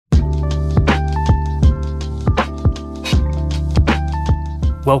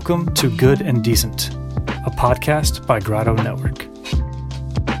Welcome to Good and Decent, a podcast by Grotto Network.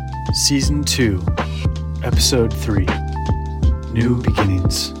 Season 2, Episode 3, New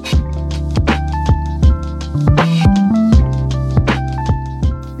Beginnings.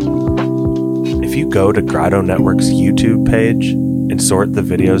 If you go to Grotto Network's YouTube page and sort the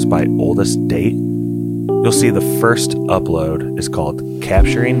videos by oldest date, you'll see the first upload is called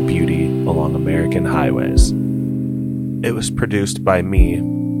Capturing Beauty Along American Highways. It was produced by me,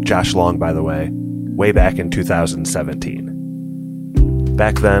 Josh Long, by the way back in 2017.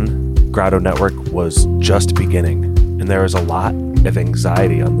 Back then, Grotto Network was just beginning, and there was a lot of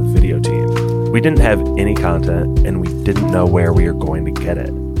anxiety on the video team. We didn't have any content, and we didn't know where we were going to get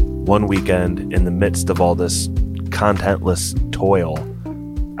it. One weekend, in the midst of all this contentless toil,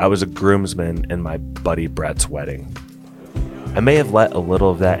 I was a groomsman in my buddy Brett's wedding. I may have let a little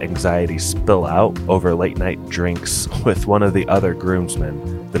of that anxiety spill out over late night drinks with one of the other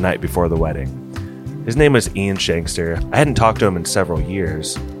groomsmen the night before the wedding. His name was Ian Shankster. I hadn't talked to him in several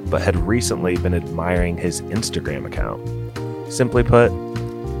years, but had recently been admiring his Instagram account. Simply put,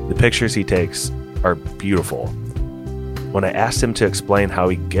 the pictures he takes are beautiful. When I asked him to explain how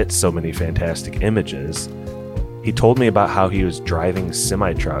he gets so many fantastic images, he told me about how he was driving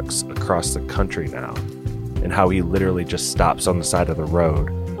semi-trucks across the country now, and how he literally just stops on the side of the road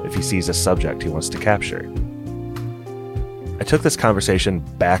if he sees a subject he wants to capture. I took this conversation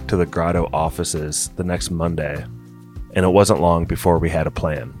back to the Grotto offices the next Monday, and it wasn't long before we had a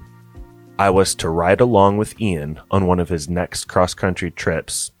plan. I was to ride along with Ian on one of his next cross-country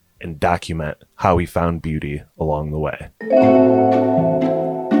trips and document how he found beauty along the way.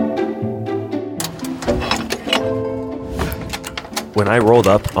 When I rolled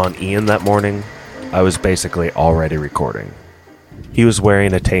up on Ian that morning, I was basically already recording. He was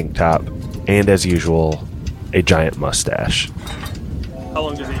wearing a tank top and, as usual, a giant mustache. How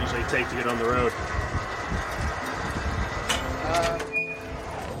long does it usually take to get on the road?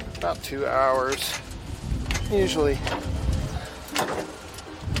 About 2 hours, usually. In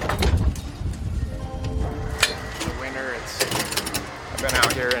the winter, I've been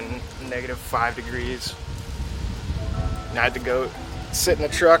out here in -5 degrees. And I had to go sit in the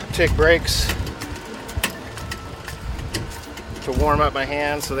truck, take breaks to warm up my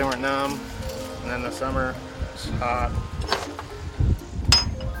hands so they weren't numb. And then the summer, it's hot.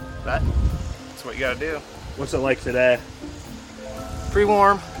 But that's what you gotta do. What's it like today? Pretty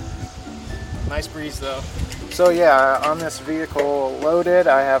warm. Nice breeze though. So yeah, on this vehicle loaded,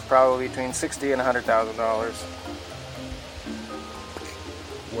 I have probably between $60,000 and $100,000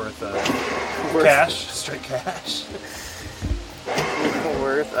 Worth cash? Straight cash?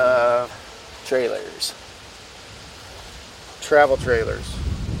 worth of trailers. Travel trailers.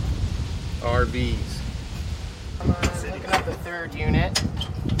 RVs. I'm picking up the third unit.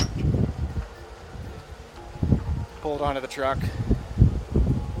 Pulled onto the truck.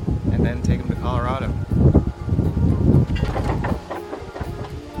 And then take them to Colorado.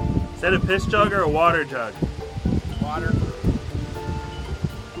 Is that a piss jug or a water jug? Water.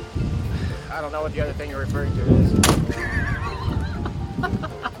 I don't know what the other thing you're referring to is.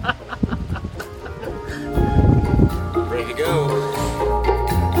 Ready to go.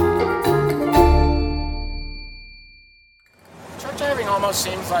 Truck driving almost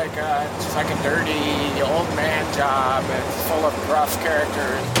seems like just like a dirty old man job. It's full of rough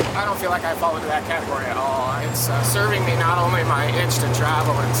characters. I don't feel like I fall into that category at all. It's serving me not only my itch to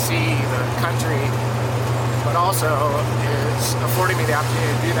travel and see the country, but also is affording me the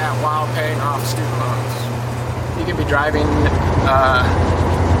opportunity to do that while paying off student loans. You can be driving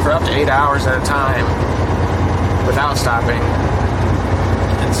for up to 8 hours at a time without stopping.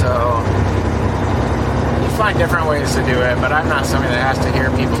 And so you find different ways to do it, but I'm not somebody that has to hear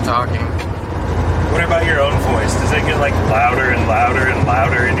people talking. What about your own voice? Does it get like louder and louder and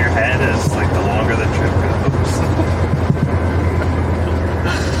louder in your head as like the longer the trip goes?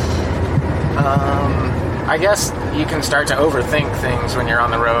 I guess you can start to overthink things when you're on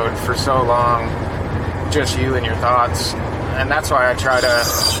the road for so long, just you and your thoughts, and that's why I try to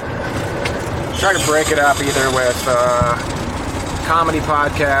break it up either with a comedy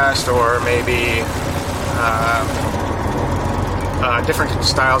podcast or maybe different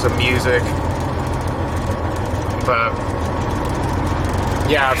styles of music. But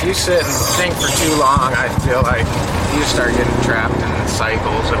yeah, if you sit and think for too long, I feel like you start getting trapped in the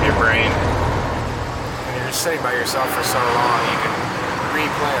cycles of your brain. Just sitting by yourself for so long, you can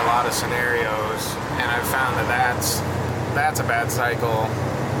replay a lot of scenarios, and I've found that that's a bad cycle.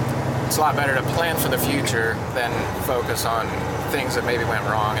 It's a lot better to plan for the future than focus on things that maybe went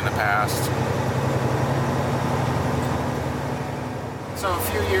wrong in the past. So a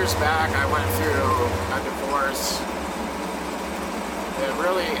few years back, I went through a divorce that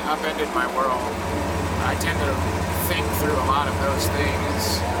really upended my world. I tend to think through a lot of those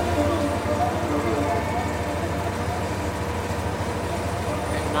things.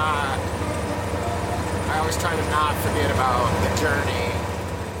 And I always try to not forget about the journey.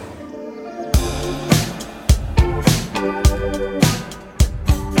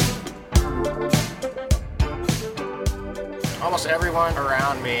 Almost everyone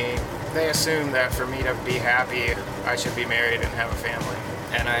around me, they assume that for me to be happy, I should be married and have a family.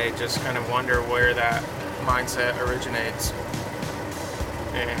 And I just kind of wonder where that mindset originates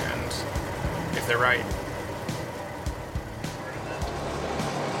and if they're right.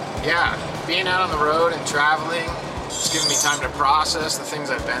 Yeah, being out on the road and traveling, it's given me time to process the things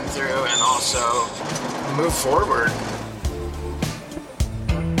I've been through and also move forward.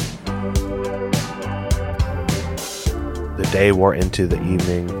 The day wore into the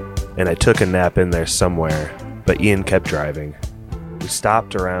evening, and I took a nap in there somewhere, but Ian kept driving. We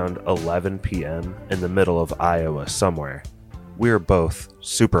stopped around 11 p.m. in the middle of Iowa somewhere. We were both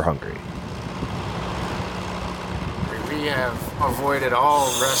super hungry. We have avoided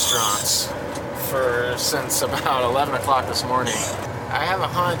all restaurants since about 11 o'clock this morning. I have a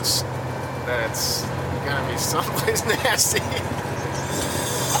hunch that it's gonna be someplace nasty.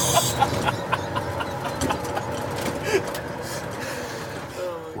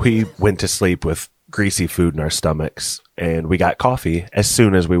 We went to sleep with greasy food in our stomachs, and we got coffee as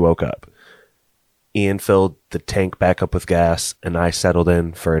soon as we woke up. Ian filled the tank back up with gas, and I settled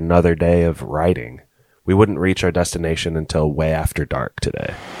in for another day of riding. We wouldn't reach our destination until way after dark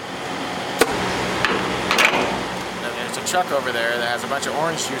today. And there's a truck over there that has a bunch of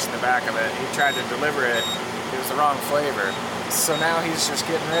orange juice in the back of it. He tried to deliver it. It was the wrong flavor. So now he's just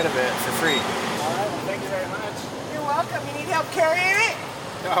getting rid of it for free. All right, well, thank you very much. You're welcome. You need help carrying it?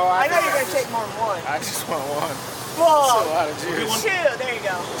 No, I know you're going to take more than one. I just want one. Whoa. That's a lot of juice. Two. There you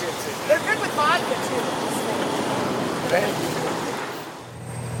go. They're good with vodka, too. Thank you.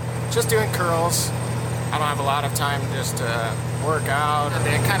 Just doing curls. I don't have a lot of time just to work out. And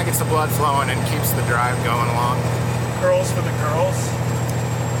it kind of gets the blood flowing and keeps the drive going along. Curls for the girls.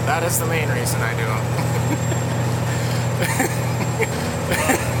 That is the main reason I do them.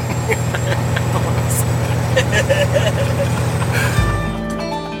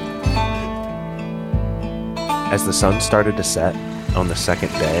 As the sun started to set on the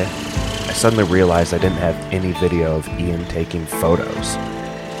second day, I suddenly realized I didn't have any video of Ian taking photos.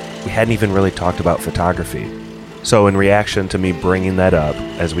 We hadn't even really talked about photography. So in reaction to me bringing that up,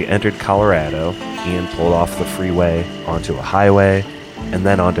 as we entered Colorado, Ian pulled off the freeway onto a highway and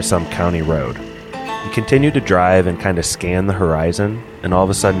then onto some county road. He continued to drive and kind of scan the horizon, and all of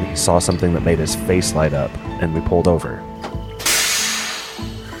a sudden he saw something that made his face light up, and we pulled over.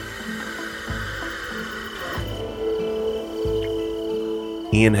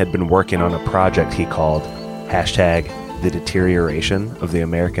 Ian had been working on a project he called #The Deterioration of the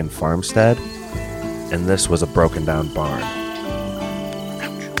American Farmstead, and this was a broken down barn.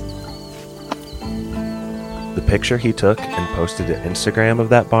 The picture he took and posted to Instagram of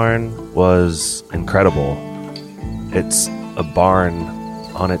that barn was incredible. It's a barn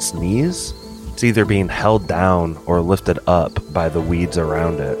on its knees. It's either being held down or lifted up by the weeds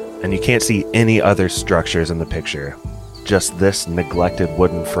around it, and you can't see any other structures in the picture. Just this neglected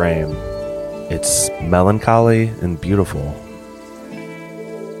wooden frame. It's melancholy and beautiful.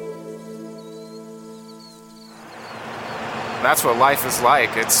 That's what life is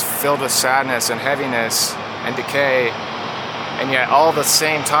like. It's filled with sadness and heaviness and decay, and yet all at the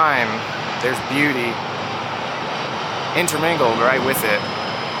same time, there's beauty intermingled right with it.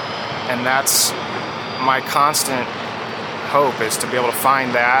 And that's my constant hope, is to be able to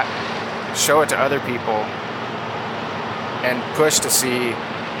find that, show it to other people, and push to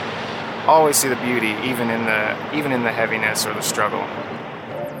always see the beauty, even in the heaviness or the struggle.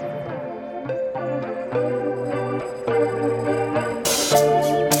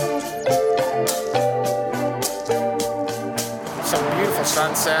 Some beautiful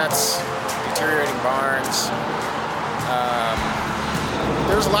sunsets, deteriorating barns.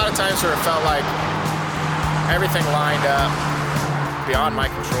 There was a lot of times where it felt like everything lined up beyond my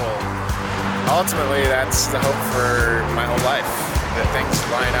control. Ultimately, that's the hope for my whole life, that things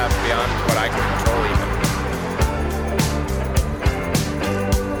line up beyond what I can control even.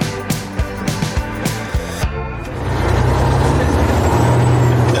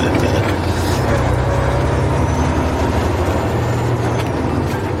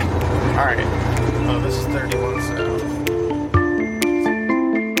 All right. Oh, this is 31 South.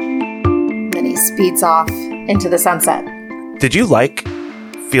 Then he speeds off into the sunset. Did you like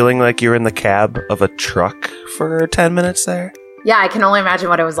feeling like you're in the cab of a truck for 10 minutes there? Yeah, I can only imagine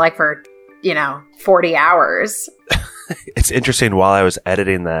what it was like for, 40 hours. It's interesting. While I was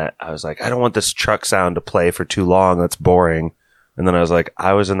editing that, I was like, I don't want this truck sound to play for too long. That's boring. And then I was like,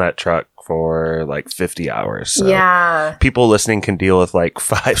 I was in that truck for like 50 hours. So yeah. People listening can deal with like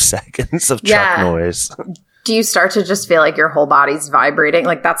 5 seconds of truck noise. Do you start to just feel like your whole body's vibrating?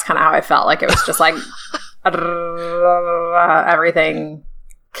 Like, that's kind of how I felt. Like, it was just like everything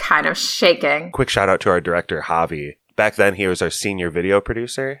kind of shaking. Quick shout out to our director, Javi. Back then, he was our senior video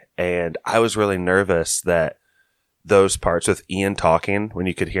producer. And I was really nervous that those parts with Ian talking, when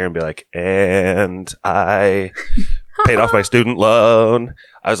you could hear him be like, and I paid off my student loan.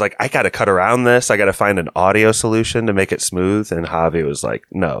 I was like, I got to cut around this. I got to find an audio solution to make it smooth. And Javi was like,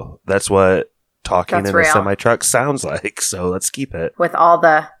 no, that's what talking in a semi-truck sounds like. So let's keep it. With all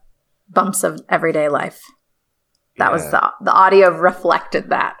the bumps of everyday life. That was the audio reflected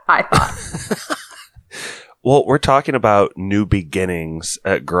that, I thought. Well, we're talking about new beginnings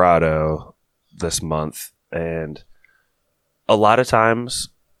at Grotto this month. And a lot of times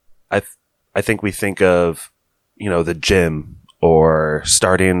I think we think of, the gym or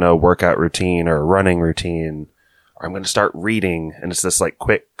starting a workout routine or a running routine, or I'm going to start reading. And it's this like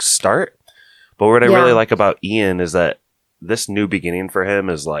quick start. But what I really like about Ian is that this new beginning for him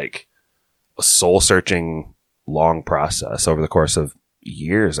is like a soul searching long process over the course of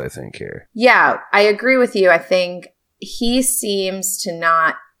years, I think, here. Yeah, I agree with you. I think he seems to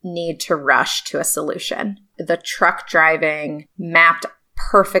not need to rush to a solution. The truck driving mapped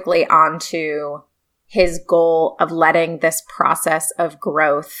perfectly onto his goal of letting this process of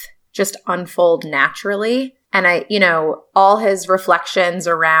growth just unfold naturally. And all his reflections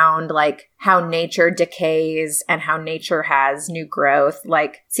around like how nature decays and how nature has new growth,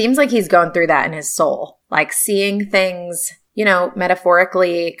 like seems like he's going through that in his soul, like seeing things,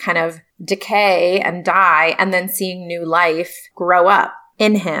 metaphorically kind of decay and die and then seeing new life grow up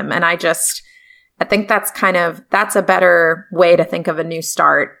in him. And I think that's a better way to think of a new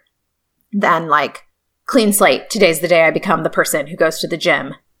start than like clean slate. Today's the day I become the person who goes to the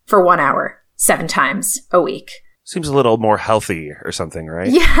gym for 1 hour, 7 times a week. Seems a little more healthy or something, right?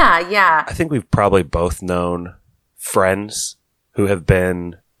 Yeah. I think we've probably both known friends who have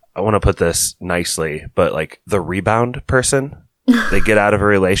been, I want to put this nicely, but like the rebound person. They get out of a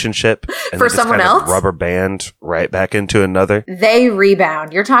relationship and for they just someone kind else of rubber band right back into another. They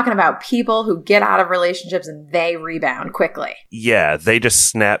rebound. You're talking about people who get out of relationships and they rebound quickly. Yeah, they just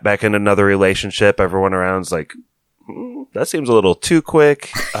snap back into another relationship. Everyone around's like, that seems a little too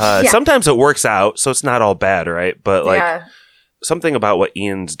quick. Sometimes it works out, so it's not all bad, right? But like something about what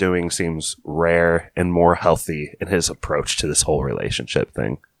Ian's doing seems rare and more healthy in his approach to this whole relationship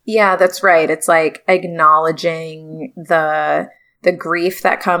thing. Yeah, that's right. It's like acknowledging the grief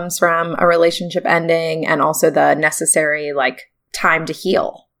that comes from a relationship ending and also the necessary like time to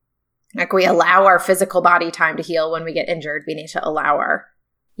heal. Like we allow our physical body time to heal when we get injured. We need to allow our,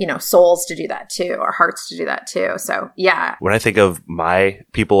 souls to do that too, our hearts to do that too. So yeah. When I think of my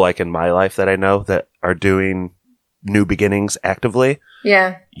people like in my life that I know that are doing new beginnings actively.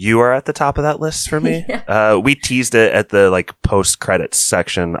 Yeah. You are at the top of that list for me. We teased it at the like post credits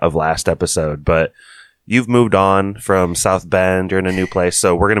section of last episode, but you've moved on from South Bend. You're in a new place.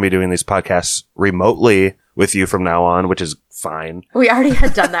 So we're going to be doing these podcasts remotely with you from now on, which is fine. We already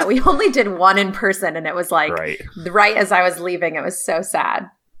had done that. We only did one in person and it was like right as I was leaving, it was so sad.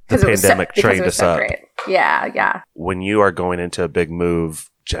 The pandemic trained us up. Great. Yeah. When you are going into a big move,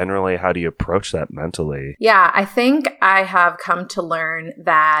 generally, how do you approach that mentally? Yeah, I think I have come to learn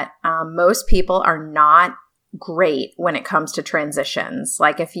that most people are not great when it comes to transitions.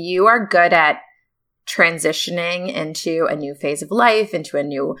 Like if you are good at transitioning into a new phase of life, into a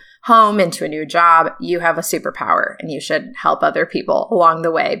new home, into a new job, you have a superpower and you should help other people along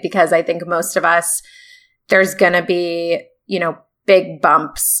the way. Because I think most of us, there's going to be, big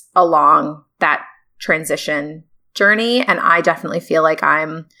bumps along that transition journey. And I definitely feel like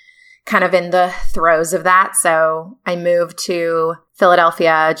I'm kind of in the throes of that. So I moved to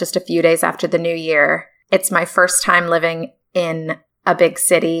Philadelphia just a few days after the new year. It's my first time living in a big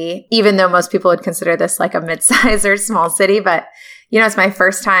city, even though most people would consider this like a mid-size or small city. But, it's my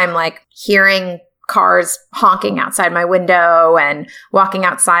first time like hearing cars honking outside my window and walking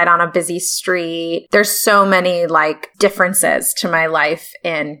outside on a busy street. There's so many like differences to my life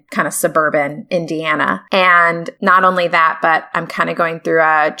in kind of suburban Indiana. And not only that, but I'm kind of going through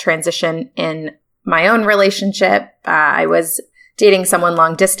a transition in my own relationship. I was dating someone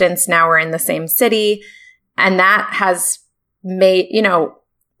long distance. Now we're in the same city. And that has made,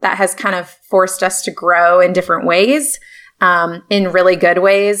 that has kind of forced us to grow in different ways. in really good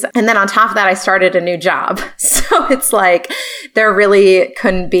ways. And then on top of that, I started a new job. So it's like there really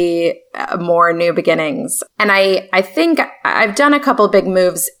couldn't be more new beginnings. And I think I've done a couple big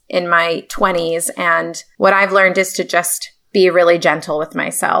moves in my 20s. And what I've learned is to just be really gentle with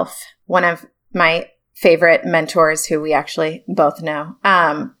myself. One of my favorite mentors, who we actually both know,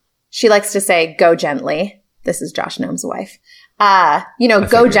 she likes to say, go gently. This is Josh Noem's wife.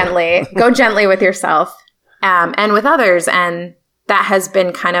 Go gently with yourself. And with others. And that has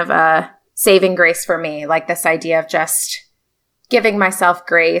been kind of a saving grace for me, like this idea of just giving myself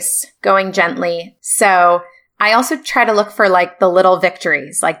grace, going gently. So I also try to look for like the little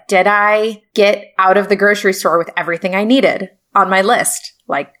victories. Like, did I get out of the grocery store with everything I needed on my list?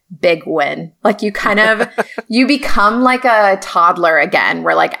 Like, big win. Like, you kind of, you become like a toddler again,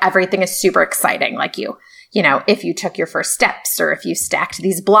 where like everything is super exciting. Like if you took your first steps, or if you stacked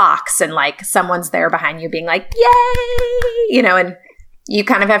these blocks and like someone's there behind you being like, yay, and you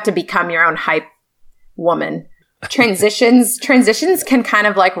kind of have to become your own hype woman. Transitions can kind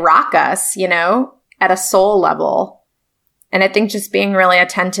of like rock us, at a soul level. And I think just being really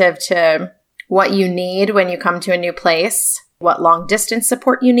attentive to what you need when you come to a new place, what long distance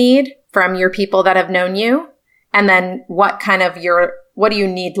support you need from your people that have known you, and then what do you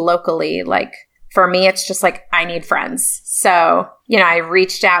need locally? Like, for me, it's just like, I need friends. So, I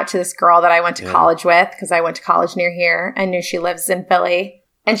reached out to this girl that I went to college with, because I went to college near here. I knew she lives in Philly.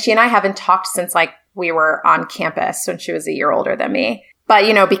 And she and I haven't talked since like we were on campus when she was a year older than me.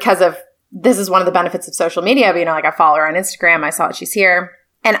 But, because of, this is one of the benefits of social media, but, like I follow her on Instagram. I saw that she's here.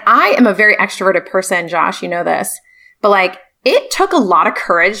 And I am a very extroverted person, Josh, you know this. But like, it took a lot of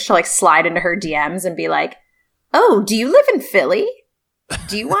courage to like slide into her DMs and be like, oh, do you live in Philly?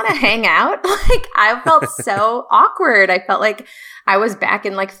 Do you want to hang out? Like, I felt so awkward. I felt like I was back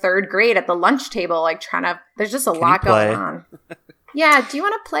in like third grade at the lunch table, like there's just a lot going on. Yeah. Do you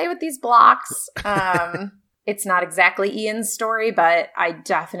want to play with these blocks? It's not exactly Ian's story, but I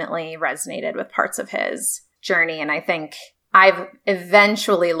definitely resonated with parts of his journey. And I think I've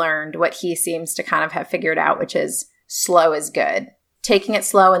eventually learned what he seems to kind of have figured out, which is slow is good. Taking it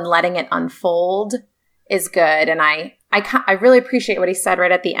slow and letting it unfold is good. And I really appreciate what he said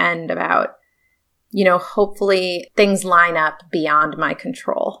right at the end about, hopefully things line up beyond my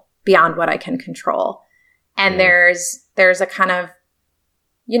control, beyond what I can control. And there's a kind of,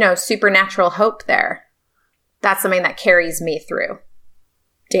 supernatural hope there. That's something that carries me through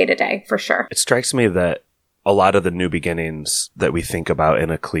day to day, for sure. It strikes me that a lot of the new beginnings that we think about in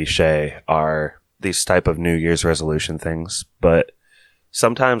a cliche are these type of New Year's resolution things. But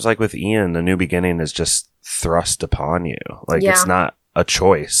sometimes, like with Ian, the new beginning is just thrust upon you. Like, it's not a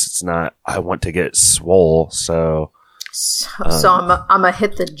choice. It's not, I want to get swole, so I'm gonna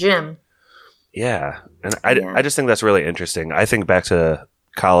hit the gym. Yeah. And I just think that's really interesting. I think back to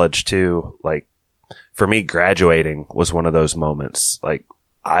college too. Like, for me, graduating was one of those moments. Like,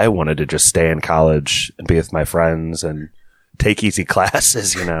 I wanted to just stay in college and be with my friends and take easy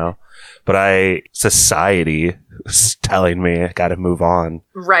classes, but society was telling me I got to move on.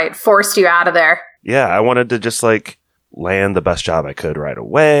 Right. Forced you out of there. Yeah. I wanted to just like land the best job I could right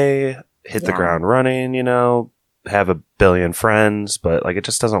away, hit the ground running, have a billion friends, but like, it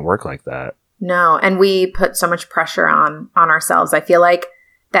just doesn't work like that. No. And we put so much pressure on ourselves. I feel like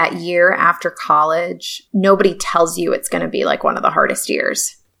that year after college, nobody tells you it's going to be like one of the hardest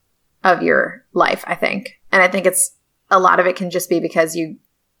years of your life, I think. And I think a lot of it can just be because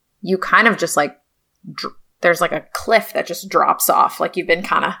you kind of just like, there's like a cliff that just drops off. Like, you've been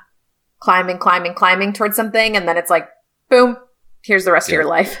kind of climbing towards something. And then it's like, boom, here's the rest of your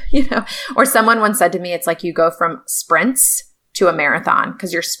life, Or someone once said to me, it's like you go from sprints to a marathon,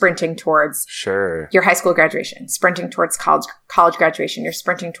 because you're sprinting towards your high school graduation, sprinting towards college graduation. You're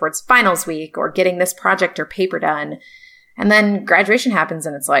sprinting towards finals week or getting this project or paper done. And then graduation happens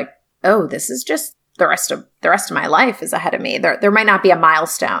and it's like, oh, this is just the rest of my life is ahead of me. There might not be a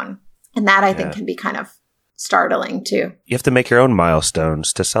milestone. And that I think can be kind of startling too. You have to make your own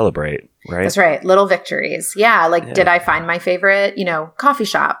milestones to celebrate, right? That's right. Little victories. Yeah. Like, did I find my favorite, coffee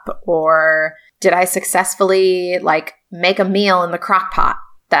shop, or did I successfully like make a meal in the crock pot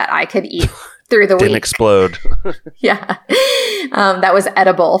that I could eat through the week? Didn't explode. Yeah. That was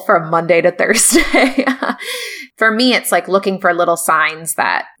edible from Monday to Thursday. For me, it's like looking for little signs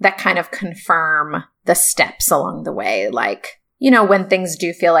that kind of confirm the steps along the way. Like, when things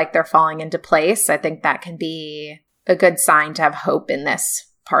do feel like they're falling into place, I think that can be a good sign to have hope in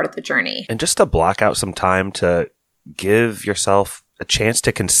this part of the journey. And just to block out some time to give yourself a chance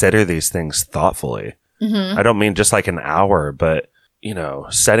to consider these things thoughtfully. Mm-hmm. I don't mean just like an hour, but,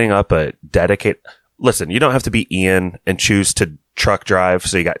 setting up listen, you don't have to be Ian and choose to truck drive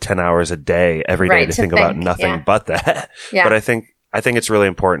so you got 10 hours a day every day to think about nothing but that. Yeah. But I think it's really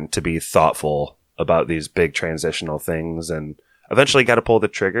important to be thoughtful about these big transitional things, and eventually got to pull the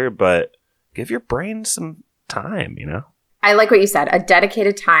trigger, but give your brain some time, you know? I like what you said, a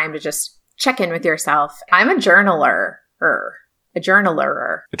dedicated time to just check in with yourself. I'm a journaler. A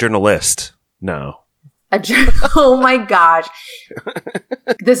journalist. No. Oh my gosh.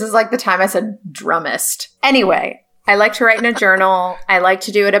 This is like the time I said drummist. Anyway, I like to write in a journal. I like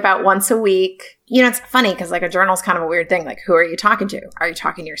to do it about once a week. You know, it's funny because like a journal is kind of a weird thing. Like, who are you talking to? Are you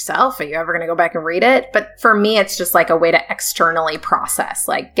talking to yourself? Are you ever going to go back and read it? But for me, it's just like a way to externally process,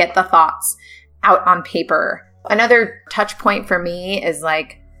 like get the thoughts out on paper. Another touch point for me is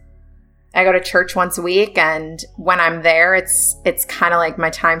like, I go to church once a week, and when I'm there, it's kind of like my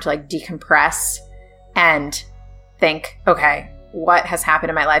time to like decompress and think, okay, what has happened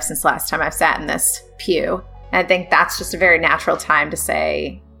in my life since last time I've sat in this pew? And I think that's just a very natural time to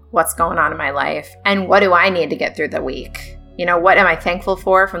say, what's going on in my life? And what do I need to get through the week? You know, what am I thankful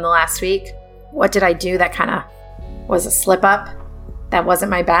for from the last week? What did I do that kind of was a slip up that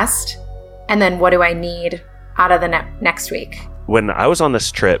wasn't my best? And then what do I need out of the next week? When I was on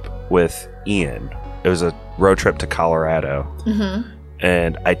this trip with Ian, it was a road trip to Colorado. Mm-hmm.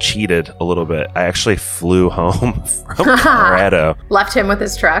 And I cheated a little bit. I actually flew home from Colorado. Left him with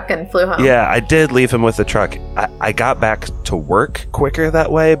his truck and flew home. Yeah, I did leave him with the truck. I got back to work quicker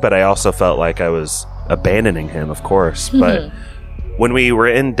that way, but I also felt like I was abandoning him, of course. But when we were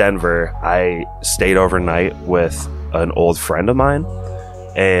in Denver, I stayed overnight with an old friend of mine,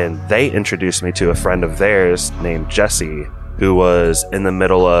 and they introduced me to a friend of theirs named Jesse, who was in the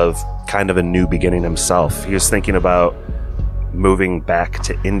middle of kind of a new beginning himself. He was thinking about moving back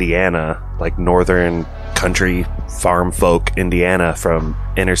to Indiana, like northern country farm folk Indiana from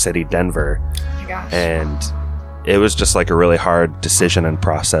inner city Denver. Oh my gosh. And it was just like a really hard decision and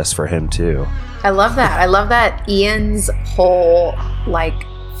process for him too. I love that. I love that Ian's whole like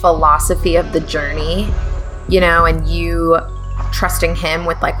philosophy of the journey, you know, and you trusting him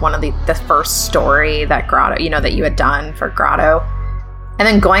with like one of the first story that Grotto, you know, that you had done for Grotto. And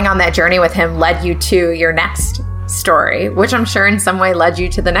then going on that journey with him led you to your next story, which I'm sure in some way led you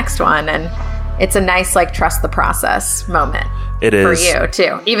to the next one. And it's a nice like trust the process moment. It is. For you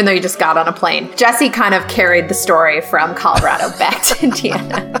too, even though you just got on a plane. Jesse kind of carried the story from Colorado back to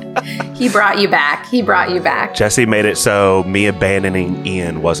Indiana. He brought you back. Jesse made it so me abandoning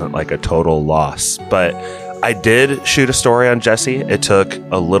Ian wasn't like a total loss. But I did shoot a story on Jesse. It took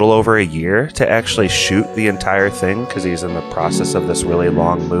a little over a year to actually shoot the entire thing because he's in the process of this really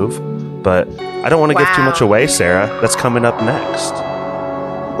long move. But I don't want to give too much away, Sarah. That's coming up next.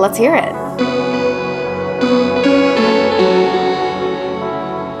 Let's hear it.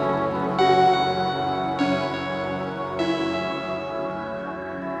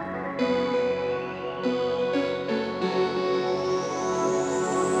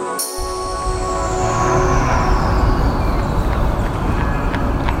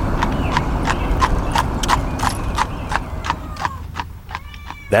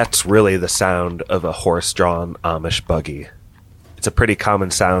 That's really the sound of a horse-drawn Amish buggy. It's a pretty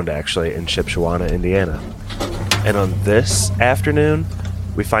common sound, actually, in Shipshewana, Indiana. And on this afternoon,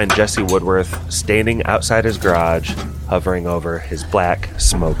 we find Jesse Woodworth standing outside his garage, hovering over his black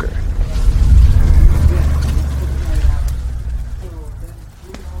smoker.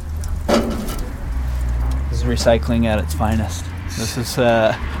 This is recycling at its finest. This is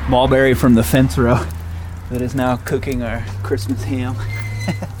Mulberry from the fence row that is now cooking our Christmas ham.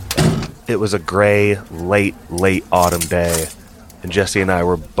 It was a gray, late autumn day, and Jesse and I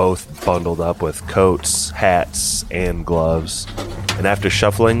were both bundled up with coats, hats, and gloves. And after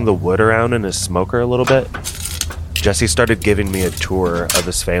shuffling the wood around in his smoker a little bit, Jesse started giving me a tour of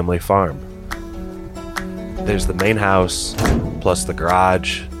his family farm. There's the main house, plus the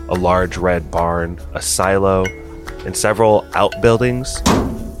garage, a large red barn, a silo, and several outbuildings.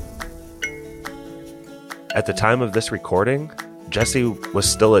 At the time of this recording, Jesse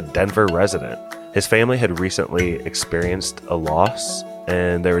was still a Denver resident. His family had recently experienced a loss,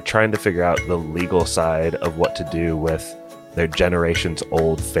 and they were trying to figure out the legal side of what to do with their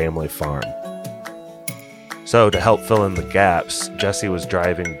generations-old family farm. So to help fill in the gaps, Jesse was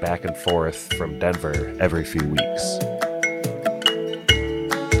driving back and forth from Denver every few weeks.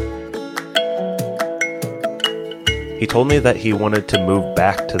 He told me that he wanted to move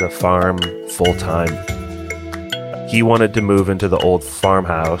back to the farm full-time. He wanted to move into the old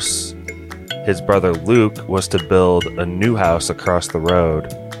farmhouse. His brother Luke was to build a new house across the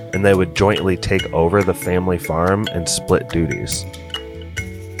road, and they would jointly take over the family farm and split duties.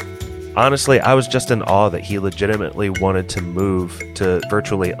 Honestly, I was just in awe that he legitimately wanted to move to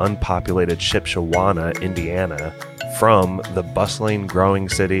virtually unpopulated Shipshewana, Indiana, from the bustling, growing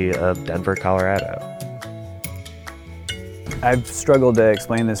city of Denver, Colorado. I've struggled to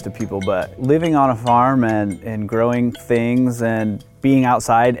explain this to people, but living on a farm and growing things and being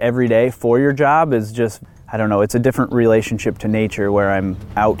outside every day for your job is just, I don't know, it's a different relationship to nature where I'm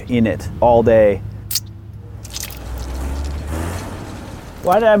out in it all day.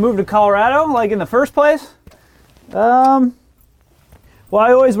 Why did I move to Colorado, like in the first place? Well,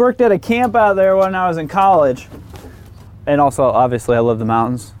 I always worked at a camp out there when I was in college. And also, obviously, I love the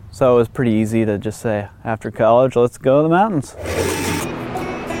mountains. So it was pretty easy to just say, after college, let's go to the mountains.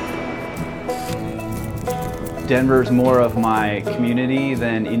 Denver's more of my community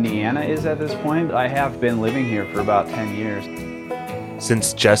than Indiana is at this point. I have been living here for about 10 years.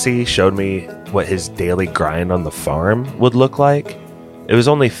 Since Jesse showed me what his daily grind on the farm would look like, it was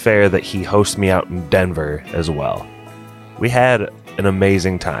only fair that he host me out in Denver as well. We had an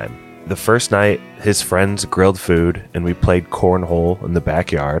amazing time. The first night, his friends grilled food and we played cornhole in the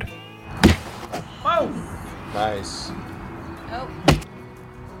backyard. Whoa! Nice. Oh.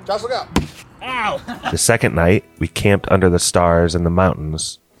 Josh, look out! Ow! The second night, we camped under the stars in the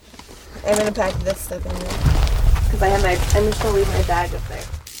mountains. I'm gonna pack this stuff in there because I'm just gonna leave my bag up there.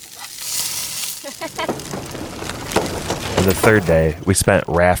 And the third day, we spent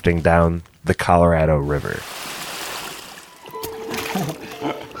rafting down the Colorado River.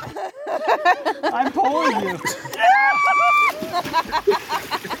 I'm pulling you.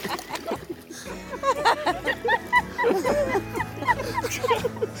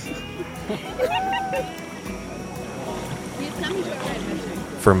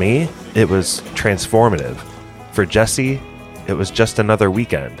 For me, it was transformative. For Jesse, it was just another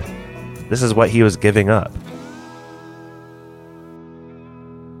weekend. This is what he was giving up.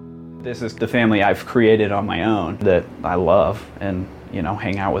 This is the family I've created on my own that I love and,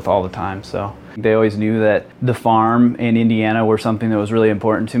 hang out with all the time. So they always knew that the farm in Indiana were something that was really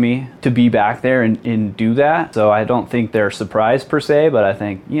important to me to be back there and do that. So I don't think they're surprised per se, but I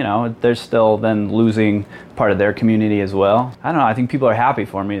think, they're still then losing part of their community as well. I don't know, I think people are happy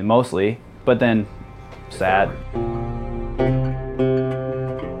for me mostly, but then sad.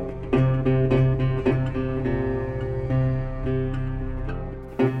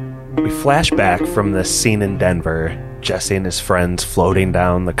 We flash back from this scene in Denver, Jesse and his friends floating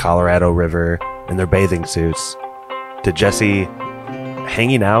down the Colorado River in their bathing suits, to Jesse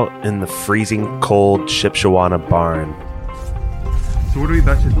hanging out in the freezing cold Shipshewana barn. So what are we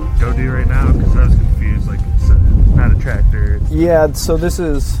about to go do right now? Because I was confused, it's not a tractor. Yeah, so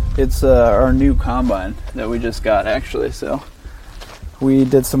it's our new combine that we just got actually, so we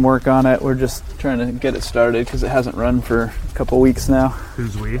did some work on it. We're just trying to get it started because it hasn't run for a couple weeks now.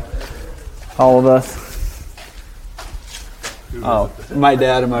 Who's we? All of us. Oh, my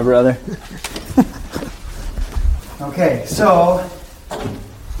dad and my brother. Okay, so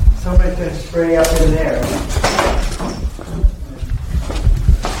somebody's going to spray up in there.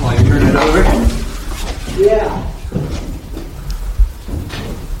 While you turn it over? Yeah.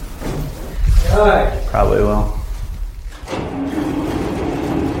 All right. Probably will.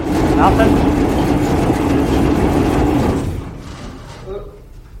 Nothing?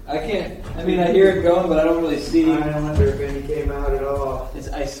 I can't. I mean, I hear it going, but I don't really see. I don't wonder if any came out at all.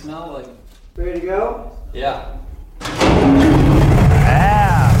 I smell like... Ready to go? Yeah.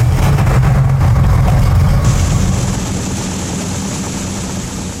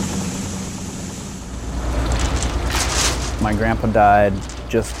 My grandpa died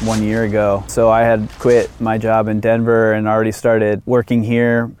just 1 year ago, so I had quit my job in Denver and already started working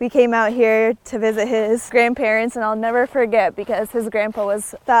here. We came out here to visit his grandparents, and I'll never forget because his grandpa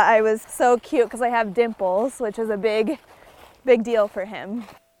thought I was so cute because I have dimples, which is a big deal for him.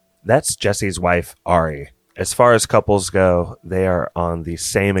 That's Jesse's wife, Ari. As far as couples go, they are on the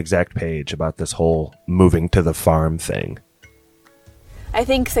same exact page about this whole moving to the farm thing. I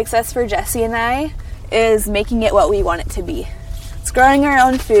think success for Jesse and I is making it what we want it to be. It's growing our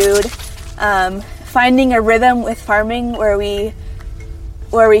own food, finding a rhythm with farming where we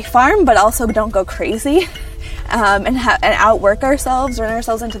farm but also don't go crazy, and outwork ourselves, run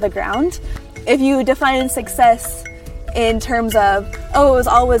ourselves into the ground. If you define success in terms of, it was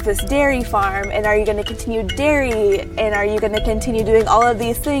always this dairy farm, and are you going to continue dairy, and are you going to continue doing all of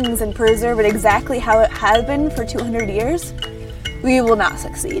these things and preserve it exactly how it has been for 200 years, we will not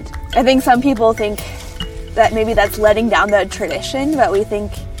succeed. I think some people think that maybe that's letting down the tradition, but we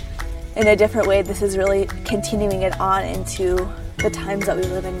think in a different way this is really continuing it on into the times that we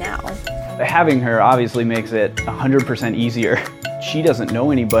live in now. Having her obviously makes it 100% easier She doesn't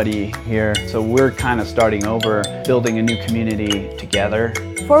know anybody here, so we're kind of starting over, building a new community together.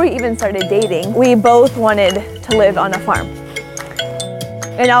 Before we even started dating, we both wanted to live on a farm.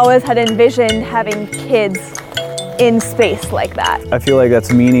 And always had envisioned having kids in space like that. I feel like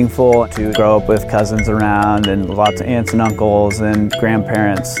that's meaningful to grow up with cousins around and lots of aunts and uncles and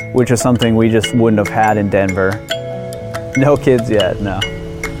grandparents, which is something we just wouldn't have had in Denver. No kids yet, no.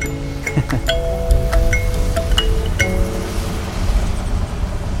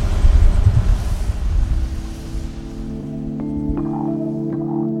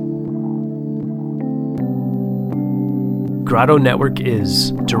 Grotto Network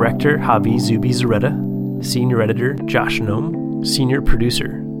is Director Javi Zubi Zaretta, Senior Editor Josh Nome, Senior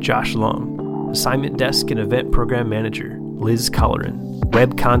Producer Josh Long, Assignment Desk and Event Program Manager Liz Colleran,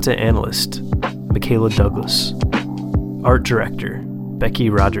 Web Content Analyst Michaela Douglas, Art Director Becky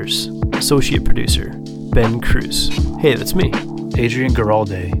Rogers, Associate Producer Ben Cruz. Hey, that's me. Adrian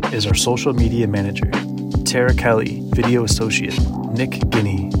Garalde is our Social Media Manager. Tara Kelly, Video Associate. Nick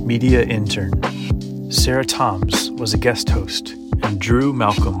Guinea, Media Intern. Sarah Toms was a guest host, and Drew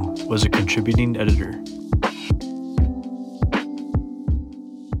Malcolm was a contributing editor.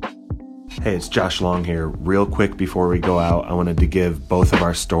 Hey, it's Josh Long here. Real quick before we go out, I wanted to give both of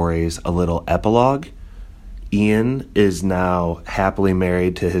our stories a little epilogue. Ian is now happily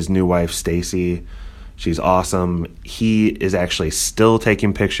married to his new wife, Stacy. She's awesome. He is actually still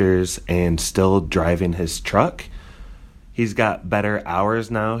taking pictures and still driving his truck. He's got better hours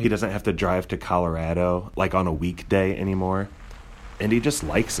now. He doesn't have to drive to Colorado like on a weekday anymore. And he just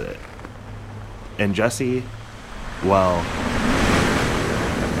likes it. And Jesse, well,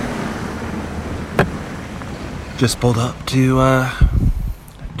 just pulled up to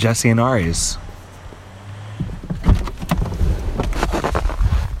Jesse and Ari's.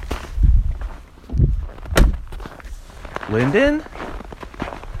 Lyndon?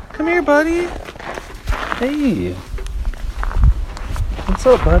 Come here, buddy. Hey. What's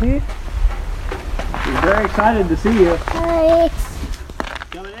up, buddy? We're very excited to see you. Hi.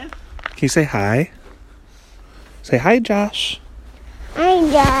 Coming in? Can you say hi? Say hi, Josh. Hi,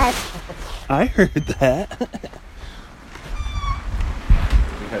 Josh. I heard that.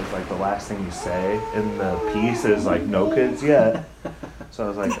 Because, like, the last thing you say in the piece is, like, no kids yet. So I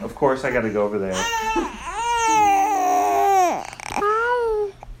was like, of course I gotta go over there.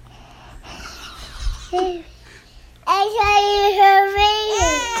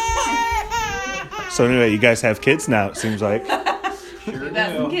 So anyway, you guys have kids now, it seems like. Sure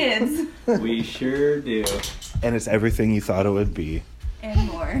got some kids. We sure do. And it's everything you thought it would be. And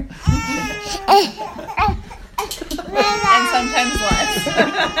more. And sometimes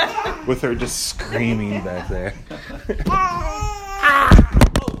less. With her just screaming back there.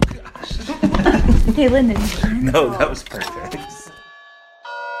 Hey, Lyndon. No, that was perfect.